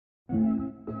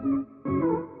Hi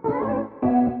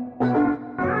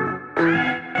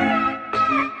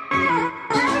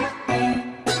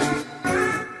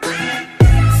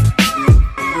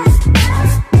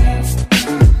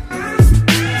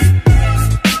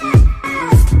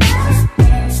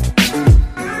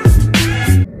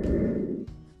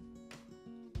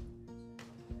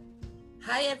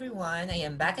everyone, I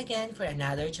am back again for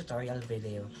another tutorial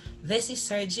video. This is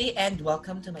Sergi and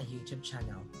welcome to my YouTube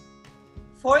channel.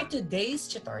 For today's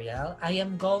tutorial, I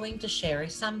am going to share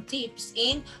some tips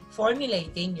in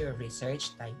formulating your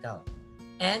research title.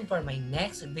 And for my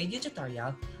next video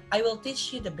tutorial, I will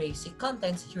teach you the basic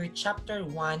contents your Chapter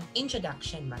 1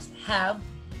 introduction must have.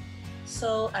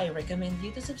 So I recommend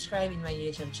you to subscribe in my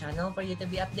YouTube channel for you to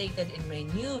be updated in my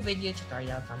new video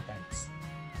tutorial contents.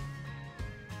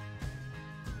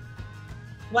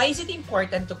 Why is it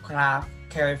important to craft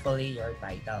carefully your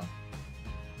title?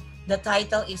 The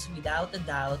title is without a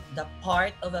doubt the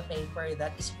part of a paper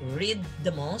that is read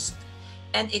the most,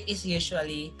 and it is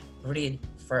usually read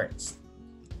first.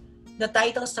 The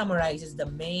title summarizes the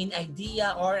main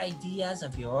idea or ideas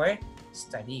of your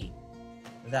study.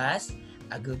 Thus,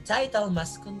 a good title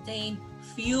must contain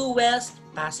fewest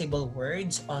possible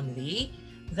words only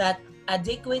that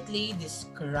adequately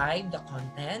describe the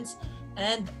contents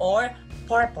and or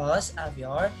purpose of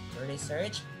your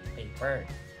research paper.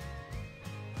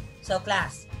 So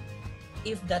class,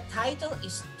 if the title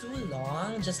is too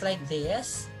long, just like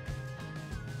this,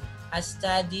 a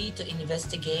study to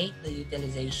investigate the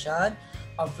utilization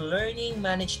of learning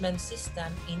management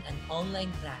system in an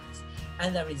online class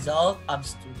and the result of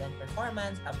student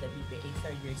performance of the BPA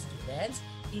third-year students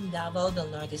in Davao del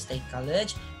Norte State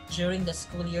College during the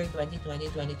school year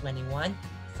 2020-2021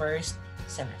 first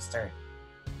semester.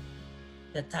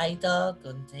 The title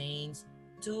contains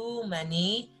too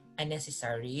many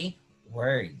unnecessary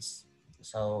words.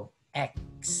 So,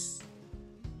 X.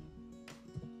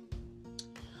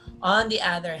 On the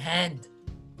other hand,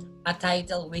 a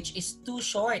title which is too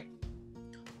short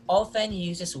often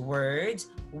uses words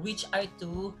which are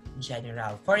too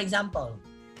general. For example,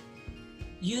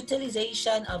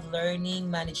 utilization of learning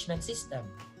management system.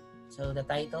 So the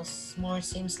title more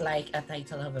seems like a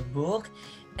title of a book,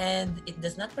 and it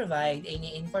does not provide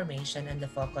any information on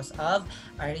the focus of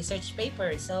our research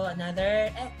paper. So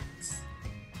another X.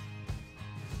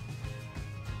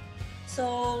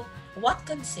 So what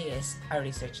consists a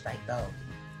research title?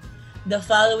 The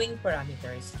following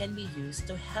parameters can be used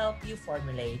to help you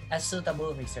formulate a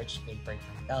suitable research paper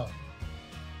title.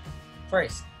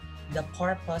 First, the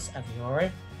purpose of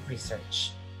your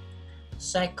research.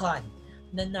 Second,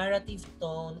 the narrative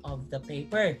tone of the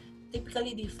paper,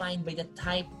 typically defined by the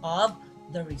type of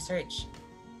the research.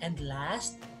 And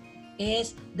last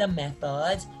is the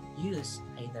methods used,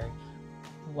 either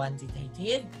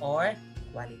quantitative or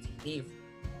qualitative.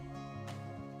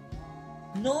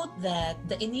 Note that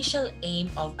the initial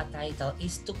aim of a title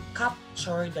is to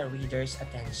capture the reader's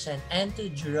attention and to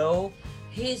draw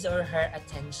his or her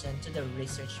attention to the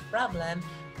research problem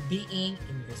being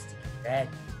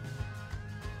investigated.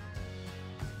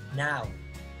 Now,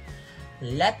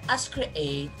 let us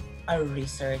create a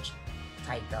research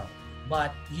title.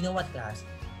 But you know what, class?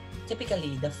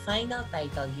 Typically, the final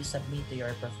title you submit to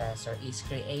your professor is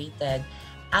created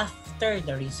after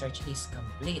the research is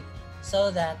complete,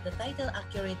 so that the title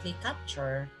accurately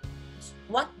captures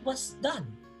what was done.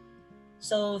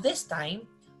 So this time,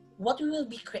 what we will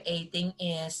be creating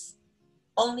is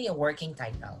only a working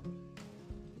title.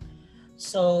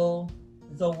 So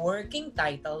the working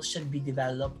title should be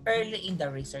developed early in the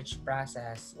research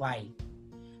process. Why?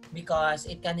 Because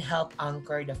it can help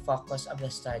anchor the focus of the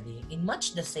study in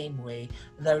much the same way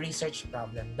the research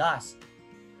problem does.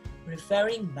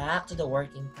 Referring back to the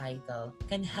working title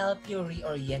can help you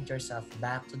reorient yourself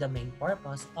back to the main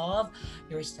purpose of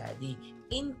your study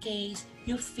in case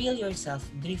you feel yourself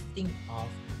drifting off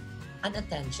an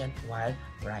attention while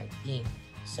writing.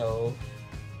 So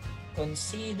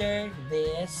consider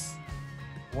this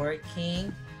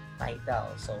working title.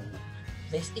 So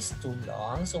this is too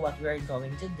long. So what we are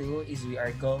going to do is we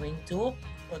are going to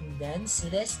condense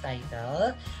this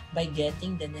title by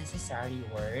getting the necessary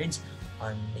words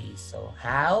only. So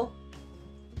how?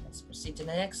 Let's proceed to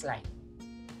the next slide.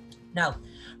 Now,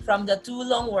 from the too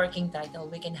long working title,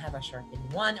 we can have a shortened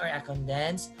one or a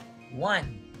condensed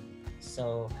one.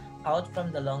 So out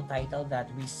from the long title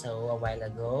that we saw a while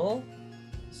ago,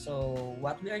 so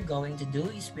what we are going to do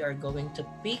is we are going to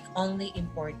pick only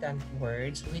important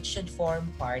words which should form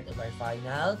part of our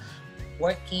final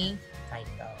working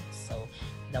title. So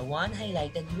the one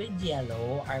highlighted with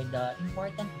yellow are the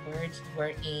important words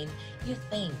wherein you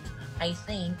think, I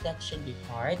think that should be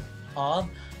part of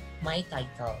my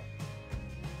title.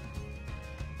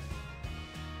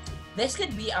 This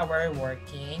could be our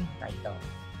working title.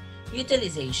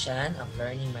 Utilization of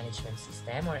Learning Management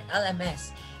System or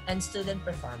LMS and student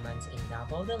performance in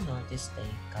Davao del Norte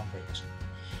State coverage.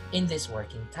 In this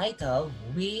working title,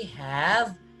 we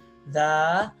have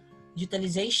the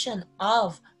utilization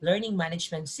of learning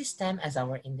management system as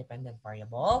our independent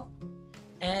variable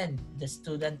and the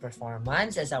student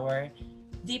performance as our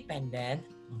dependent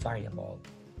variable.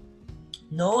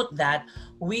 Note that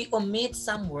we omit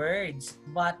some words,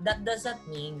 but that doesn't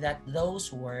mean that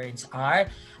those words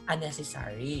are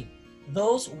unnecessary.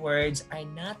 Those words are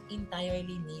not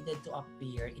entirely needed to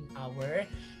appear in our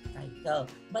title,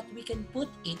 but we can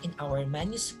put it in our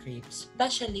manuscript,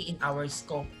 especially in our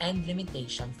scope and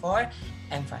limitation for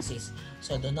emphasis.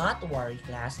 So do not worry,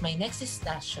 class. My next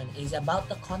discussion is about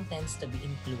the contents to be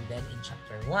included in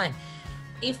chapter 1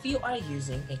 if you are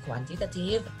using a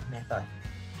quantitative method.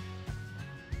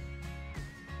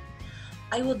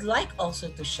 I would like also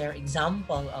to share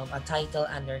example of a title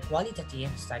under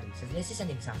qualitative studies. So this is an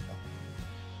example.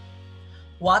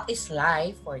 What is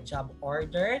life for job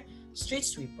order street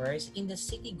sweepers in the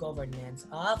city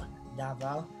governance of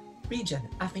Davao region?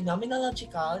 A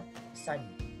phenomenological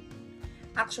study.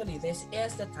 Actually, this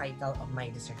is the title of my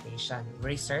dissertation,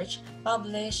 research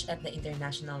published at the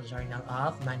International Journal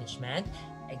of Management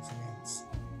Excellence.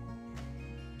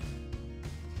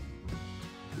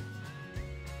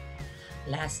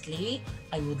 Lastly,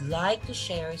 I would like to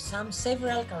share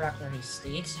several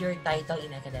characteristics your title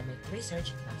in academic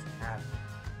research must have.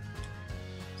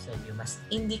 So you must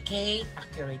indicate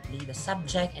accurately the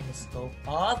subject and the scope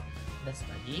of the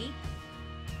study.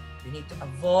 You need to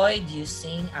avoid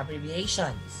using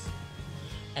abbreviations.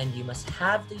 And you must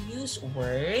have to use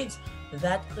words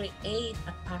that create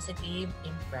a positive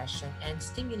impression and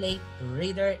stimulate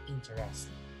reader interest.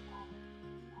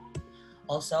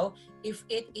 Also, if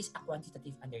it is a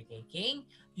quantitative undertaking,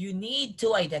 you need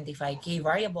to identify key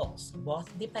variables,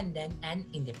 both dependent and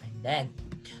independent.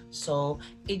 So,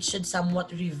 it should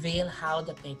somewhat reveal how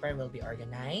the paper will be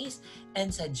organized and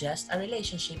suggest a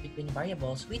relationship between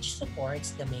variables which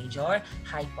supports the major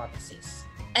hypothesis.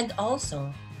 And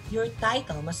also, your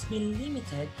title must be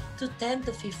limited to 10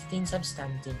 to 15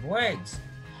 substantive words.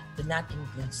 Do not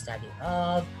include study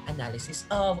of, analysis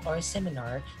of, or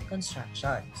similar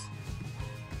constructions.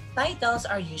 Titles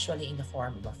are usually in the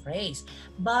form of a phrase,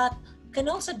 but can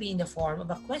also be in the form of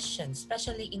a question,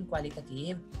 especially in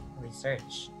qualitative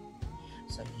research.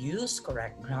 So use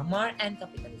correct grammar and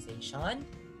capitalization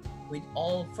with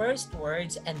all first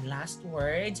words and last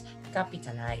words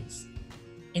capitalized,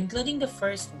 including the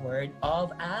first word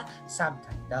of a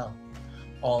subtitle.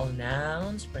 All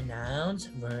nouns, pronouns,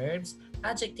 verbs,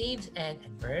 adjectives, and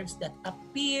adverbs that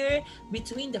appear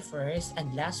between the first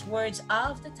and last words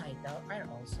of the title are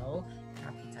also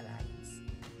capitalized.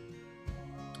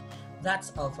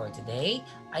 That's all for today.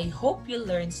 I hope you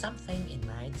learned something in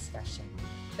my discussion.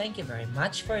 Thank you very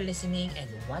much for listening and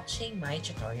watching my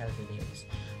tutorial videos.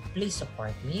 Please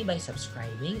support me by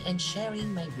subscribing and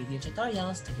sharing my video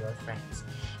tutorials to your friends.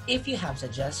 If you have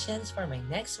suggestions for my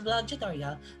next vlog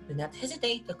tutorial, do not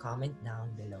hesitate to comment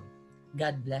down below.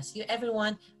 God bless you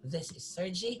everyone. This is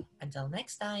Sergi. Until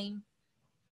next time.